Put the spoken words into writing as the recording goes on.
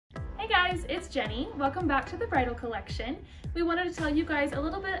guys, it's Jenny. Welcome back to the Bridal Collection. We wanted to tell you guys a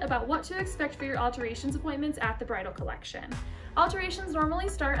little bit about what to expect for your alterations appointments at the Bridal Collection. Alterations normally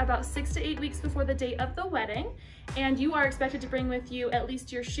start about 6 to 8 weeks before the date of the wedding, and you are expected to bring with you at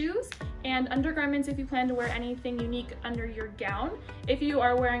least your shoes and undergarments if you plan to wear anything unique under your gown. If you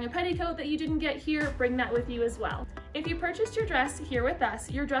are wearing a petticoat that you didn't get here, bring that with you as well. If you purchased your dress here with us,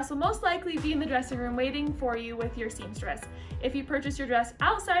 your dress will most likely be in the dressing room waiting for you with your seamstress. If you purchased your dress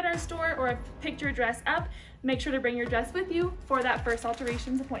outside our store or have picked your dress up, make sure to bring your dress with you for that first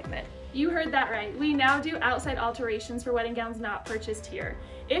alterations appointment. You heard that right. We now do outside alterations for wedding gowns not purchased here.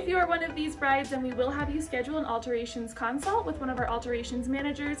 If you are one of these brides, then we will have you schedule an alterations consult with one of our alterations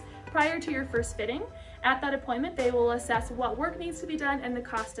managers prior to your first fitting. At that appointment, they will assess what work needs to be done and the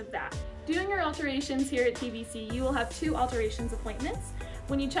cost of that. Doing your alterations here at TBC, you will have 2 alterations appointments.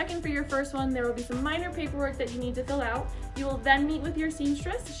 When you check in for your first one, there will be some minor paperwork that you need to fill out. You will then meet with your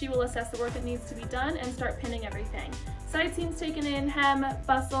seamstress. She will assess the work that needs to be done and start pinning everything. Side seams taken in, hem,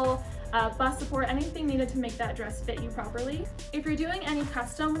 bustle, bust support, anything needed to make that dress fit you properly. If you're doing any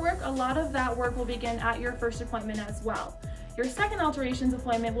custom work, a lot of that work will begin at your first appointment as well. Your second alterations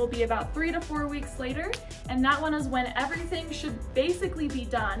appointment will be about 3 to 4 weeks later, and that one is when everything should basically be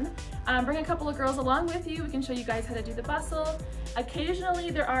done. Bring a couple of girls along with you. We can show you guys how to do the bustle.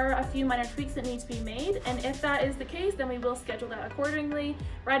 Occasionally, there are a few minor tweaks that need to be made, and if that is the case, then we will schedule that accordingly,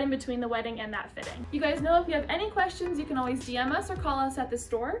 right in between the wedding and that fitting. You guys know if you have any questions, you can always DM us or call us at the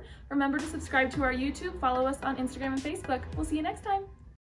store. Remember to subscribe to our YouTube, follow us on Instagram and Facebook. We'll see you next time.